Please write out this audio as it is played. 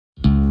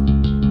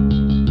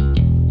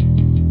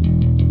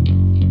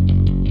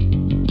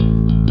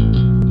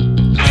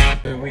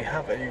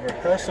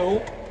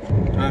rehearsal.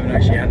 I haven't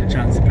actually had a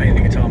chance to play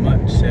the guitar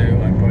much, so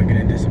I'm probably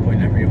going to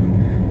disappoint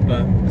everyone.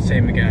 But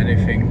same again, I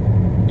don't think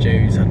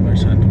Joe's had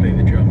much time to play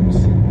the drums.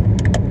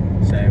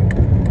 So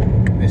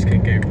this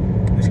could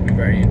be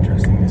very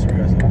interesting, this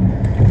rehearsal.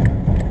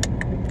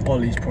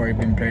 Ollie's probably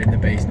been playing the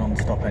bass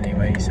non-stop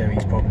anyway, so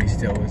he's probably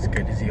still as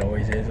good as he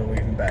always is, or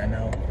even better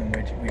now, and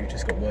we've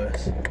just got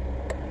worse.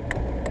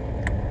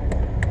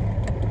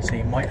 So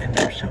he might end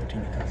up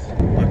shouting at us.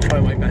 I'll try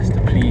my best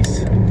to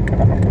please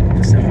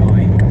the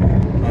senpai.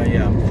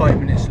 Yeah, I'm 5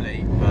 minutes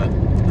late, but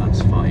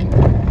that's fine.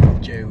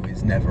 Joe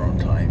is never on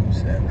time,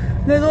 so...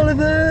 There's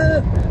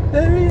Oliver!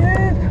 There he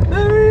is!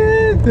 There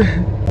he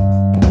is!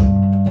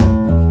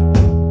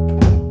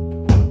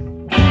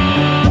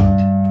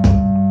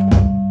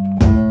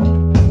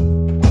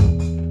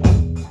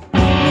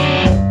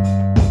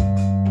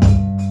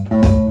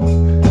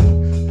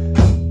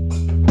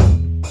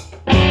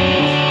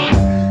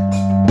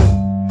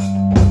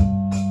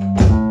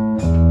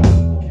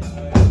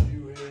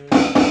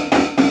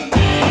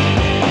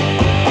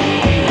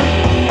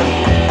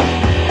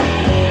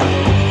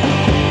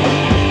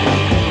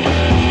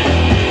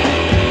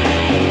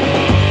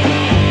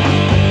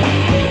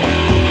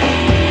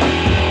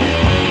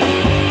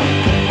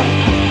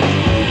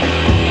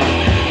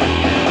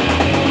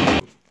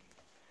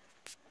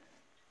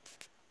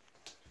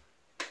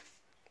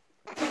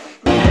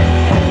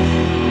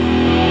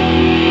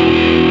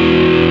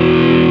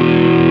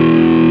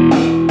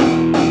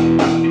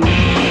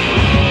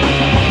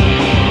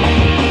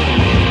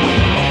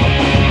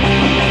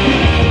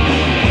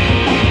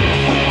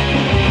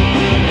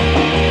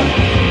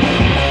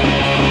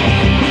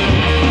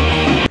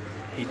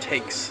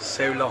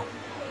 So long.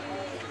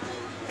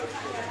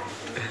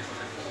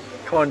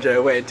 Come on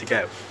Joe, waiting to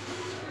go.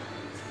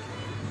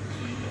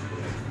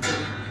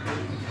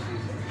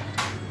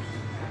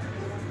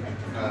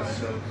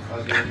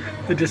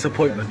 The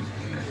disappointment.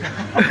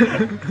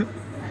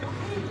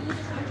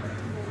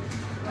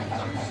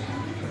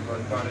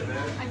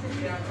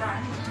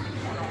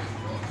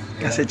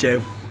 That's it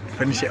Joe,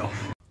 finish it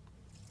off.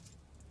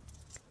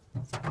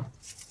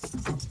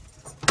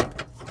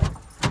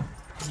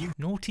 You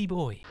naughty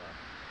boy.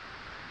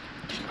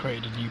 Just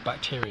created a new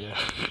bacteria.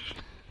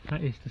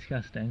 That is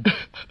disgusting.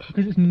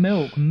 Because it's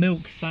milk.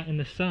 Milk sat in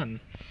the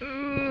sun.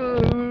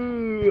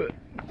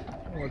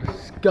 What a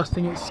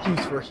disgusting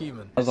excuse for a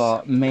human. There's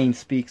our main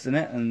speakers in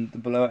it, and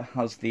below it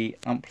has the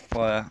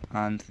amplifier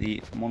and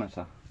the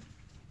monitor.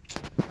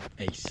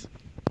 Ace.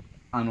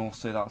 And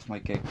also that's my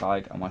gig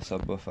bag and my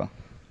subwoofer.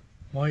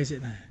 Why is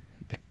it there?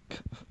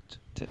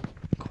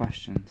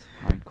 Questions.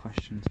 Harry,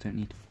 questions don't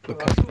need...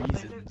 Because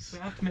reasons.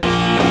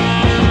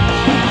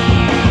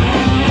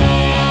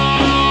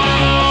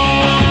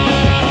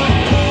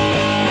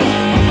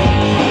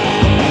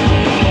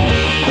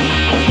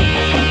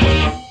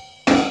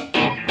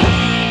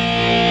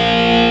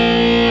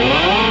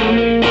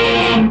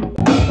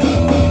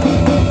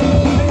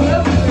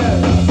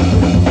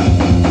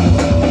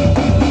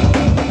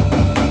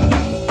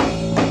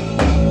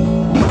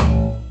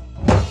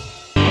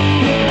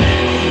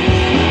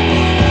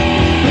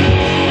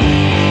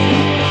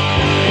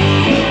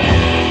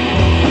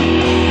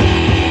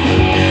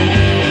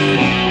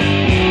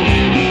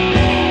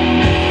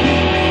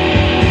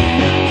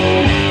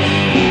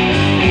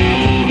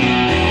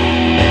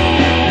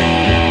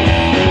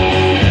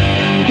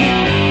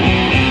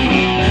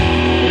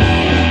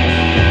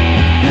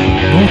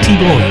 Naughty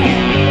boy.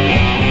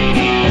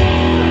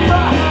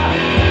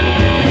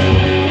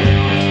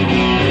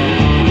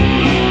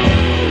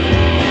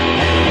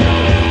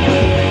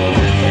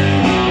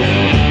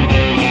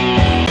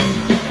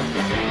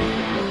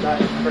 That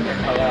is freaking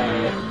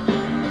hilarious.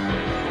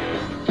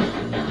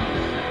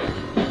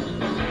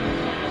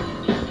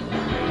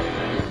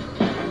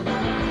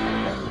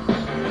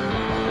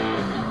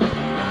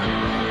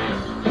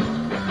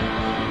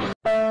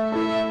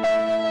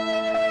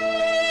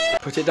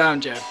 Put it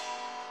down, Joe.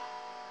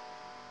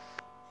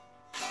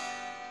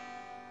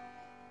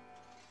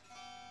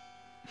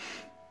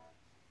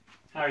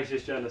 Harry's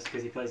just jealous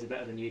because he plays it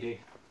better than you do.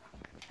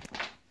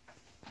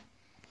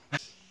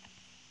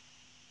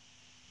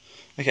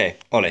 Okay,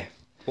 Ollie,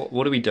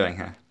 what are we doing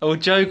here? Well,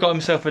 Joe got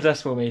himself a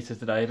decibel meter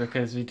today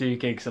because we do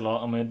gigs a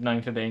lot and we're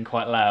known for being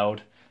quite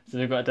loud. So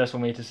we've got a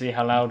decibel meter to see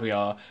how loud we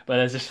are. But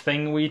there's this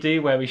thing we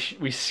do where we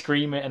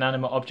scream at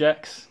inanimate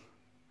objects.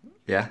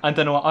 Yeah? I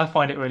don't know why, I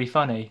find it really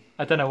funny.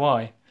 I don't know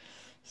why.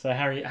 So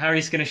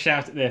Harry's going to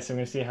shout at this and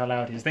we're going to see how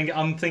loud he is.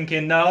 I'm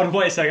thinking, no,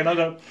 wait a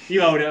second,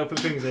 you hold it up, put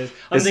fingers in.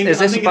 I'm thinking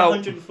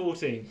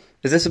 114.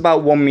 Is this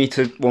about 1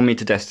 meter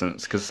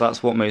distance? Because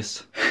that's what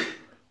most...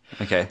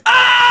 Okay.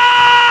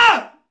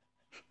 Ah!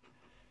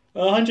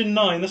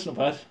 109, that's not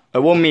bad.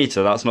 At 1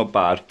 meter, that's not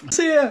bad.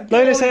 See ya!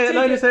 Lola's here,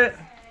 Lola's here.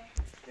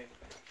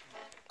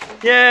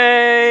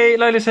 Yay!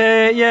 Lola's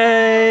here,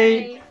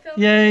 yay!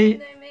 Yay!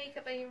 No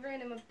makeup, and you're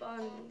ruining my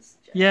buns.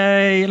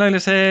 Yay!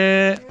 Lola's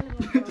here.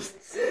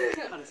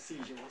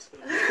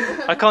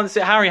 I can't see.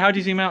 Harry, how do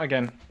you zoom out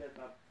again?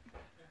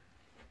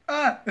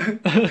 Ah!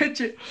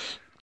 Pitch it!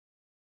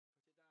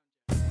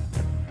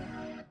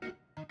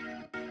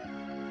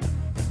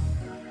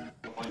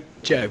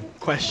 Joe,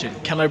 question.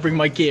 Can I bring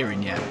my gear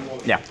in yet?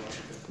 Yeah.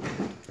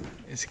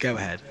 It's a go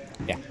ahead.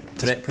 Yeah.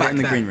 Put it in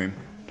the green room.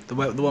 The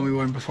one we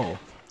were in before?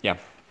 Yeah.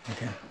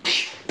 Okay.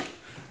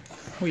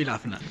 What are you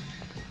laughing at?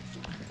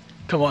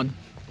 Come on.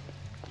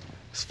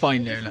 It's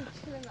fine, Lola.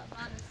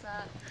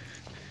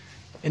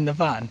 In the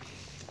van?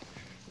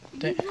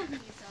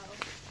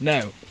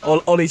 No.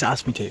 Ollie's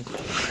asked me to.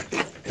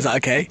 Is that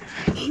okay?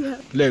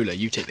 Yeah. Lola,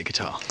 you take the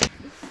guitar.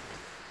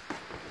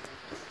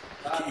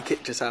 You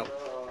kicked us out.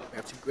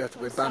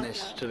 We're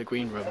banished to the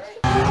green room.